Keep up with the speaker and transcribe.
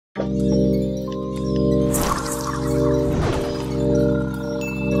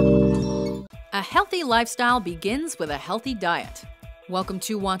A healthy lifestyle begins with a healthy diet. Welcome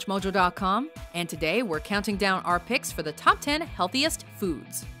to WatchMojo.com, and today we're counting down our picks for the top 10 healthiest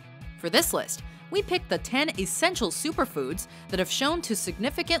foods. For this list, we picked the 10 essential superfoods that have shown to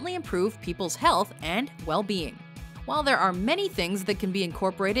significantly improve people's health and well-being. While there are many things that can be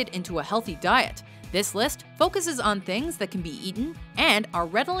incorporated into a healthy diet, this list focuses on things that can be eaten and are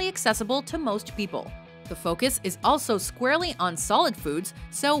readily accessible to most people. The focus is also squarely on solid foods,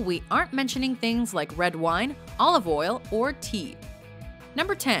 so we aren't mentioning things like red wine, olive oil, or tea.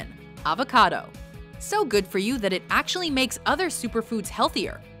 Number 10. Avocado. So good for you that it actually makes other superfoods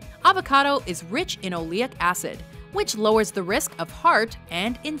healthier. Avocado is rich in oleic acid, which lowers the risk of heart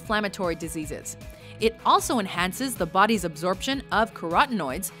and inflammatory diseases. It also enhances the body's absorption of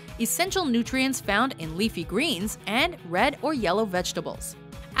carotenoids, essential nutrients found in leafy greens and red or yellow vegetables.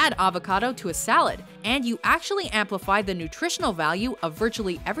 Add avocado to a salad, and you actually amplify the nutritional value of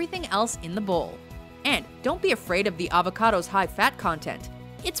virtually everything else in the bowl. And don't be afraid of the avocado's high fat content.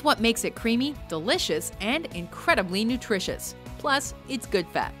 It's what makes it creamy, delicious, and incredibly nutritious. Plus, it's good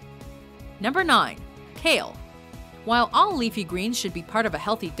fat. Number 9. Kale. While all leafy greens should be part of a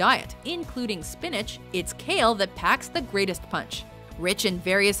healthy diet, including spinach, it's kale that packs the greatest punch. Rich in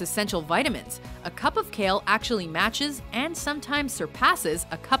various essential vitamins, a cup of kale actually matches and sometimes surpasses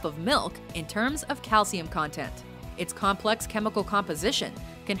a cup of milk in terms of calcium content. Its complex chemical composition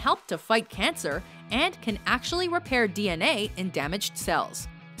can help to fight cancer and can actually repair DNA in damaged cells.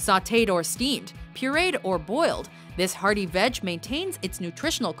 Sautéed or steamed, pureed or boiled, this hearty veg maintains its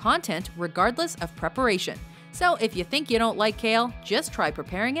nutritional content regardless of preparation. So if you think you don't like kale, just try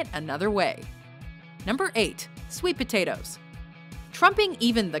preparing it another way. Number 8. Sweet potatoes. Trumping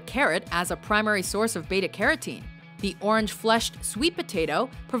even the carrot as a primary source of beta-carotene, the orange-fleshed sweet potato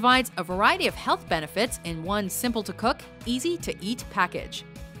provides a variety of health benefits in one simple-to-cook, easy-to-eat package.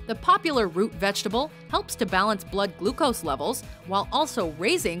 The popular root vegetable helps to balance blood glucose levels while also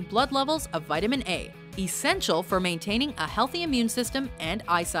raising blood levels of vitamin A, essential for maintaining a healthy immune system and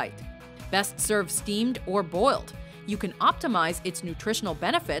eyesight. Best served steamed or boiled. You can optimize its nutritional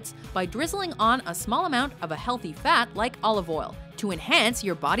benefits by drizzling on a small amount of a healthy fat like olive oil to enhance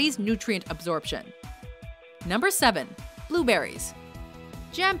your body's nutrient absorption. Number 7. Blueberries.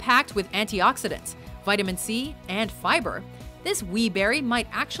 Jam-packed with antioxidants, vitamin C, and fiber, this wee berry might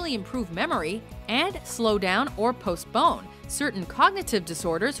actually improve memory and slow down or postpone certain cognitive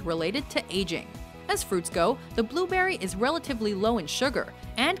disorders related to aging. As fruits go, the blueberry is relatively low in sugar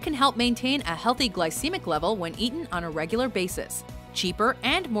and can help maintain a healthy glycemic level when eaten on a regular basis. Cheaper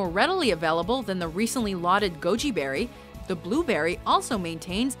and more readily available than the recently lauded goji berry, the blueberry also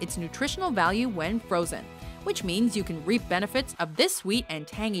maintains its nutritional value when frozen, which means you can reap benefits of this sweet and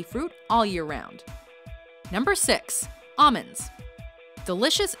tangy fruit all year round. Number 6. Almonds.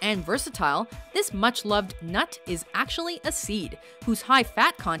 Delicious and versatile, this much-loved nut is actually a seed, whose high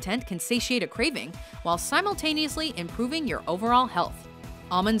fat content can satiate a craving while simultaneously improving your overall health.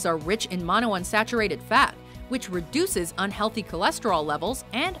 Almonds are rich in monounsaturated fat, which reduces unhealthy cholesterol levels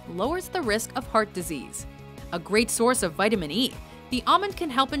and lowers the risk of heart disease. A great source of vitamin E, the almond can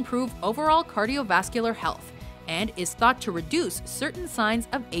help improve overall cardiovascular health and is thought to reduce certain signs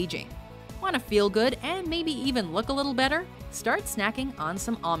of aging. Want to feel good and maybe even look a little better? Start snacking on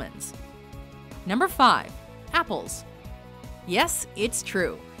some almonds. Number 5. Apples. Yes, it's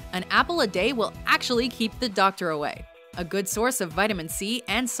true. An apple a day will actually keep the doctor away. A good source of vitamin C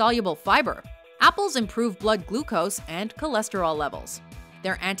and soluble fiber, apples improve blood glucose and cholesterol levels.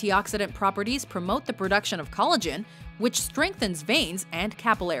 Their antioxidant properties promote the production of collagen, which strengthens veins and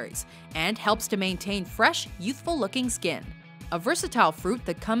capillaries and helps to maintain fresh, youthful-looking skin. A versatile fruit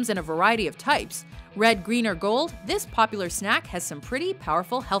that comes in a variety of types, red, green, or gold, this popular snack has some pretty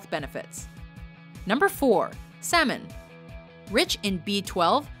powerful health benefits. Number 4. Salmon. Rich in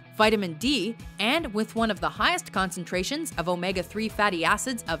B12, vitamin D, and with one of the highest concentrations of omega-3 fatty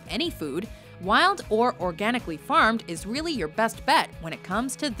acids of any food, wild or organically farmed is really your best bet when it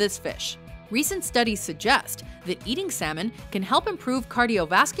comes to this fish. Recent studies suggest that eating salmon can help improve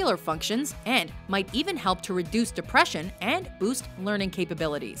cardiovascular functions and might even help to reduce depression and boost learning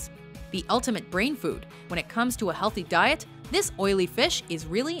capabilities. The ultimate brain food. When it comes to a healthy diet, this oily fish is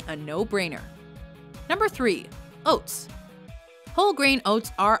really a no-brainer. Number 3. Oats. Whole grain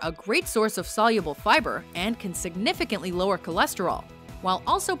oats are a great source of soluble fiber and can significantly lower cholesterol, while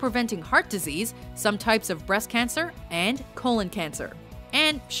also preventing heart disease, some types of breast cancer, and colon cancer.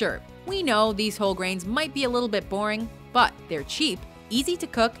 And sure, we know these whole grains might be a little bit boring, but they're cheap, easy to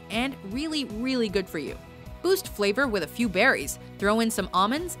cook, and really, really good for you. Boost flavor with a few berries, throw in some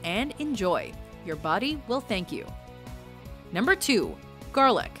almonds, and enjoy. Your body will thank you. Number 2.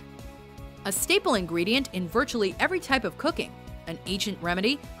 Garlic. A staple ingredient in virtually every type of cooking, an ancient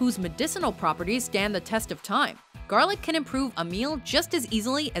remedy whose medicinal properties stand the test of time, garlic can improve a meal just as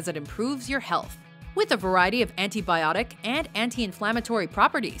easily as it improves your health. With a variety of antibiotic and anti-inflammatory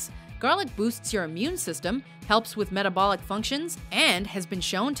properties, garlic boosts your immune system, helps with metabolic functions, and has been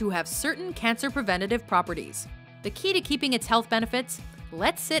shown to have certain cancer preventative properties. The key to keeping its health benefits: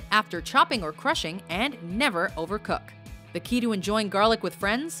 let sit after chopping or crushing and never overcook. The key to enjoying garlic with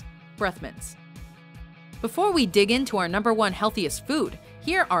friends: breath mints. Before we dig into our number 1 healthiest food,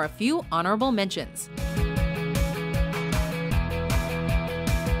 here are a few honorable mentions.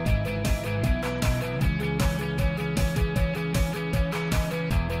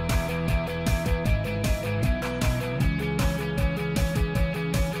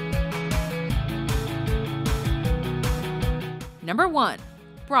 Number 1.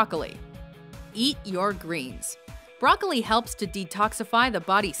 Broccoli. Eat your greens. Broccoli helps to detoxify the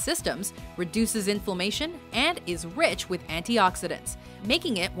body's systems, reduces inflammation, and is rich with antioxidants,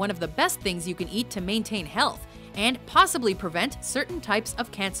 making it one of the best things you can eat to maintain health and possibly prevent certain types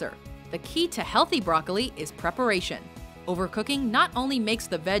of cancer. The key to healthy broccoli is preparation. Overcooking not only makes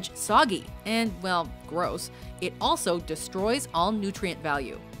the veg soggy and, well, gross, it also destroys all nutrient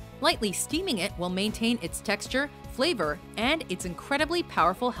value. Lightly steaming it will maintain its texture, flavor, and its incredibly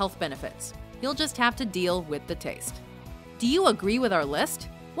powerful health benefits. You'll just have to deal with the taste. Do you agree with our list?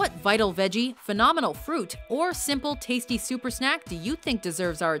 What vital veggie, phenomenal fruit, or simple tasty super snack do you think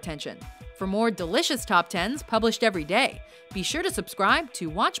deserves our attention? For more delicious top 10s published every day, be sure to subscribe to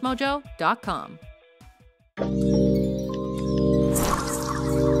WatchMojo.com.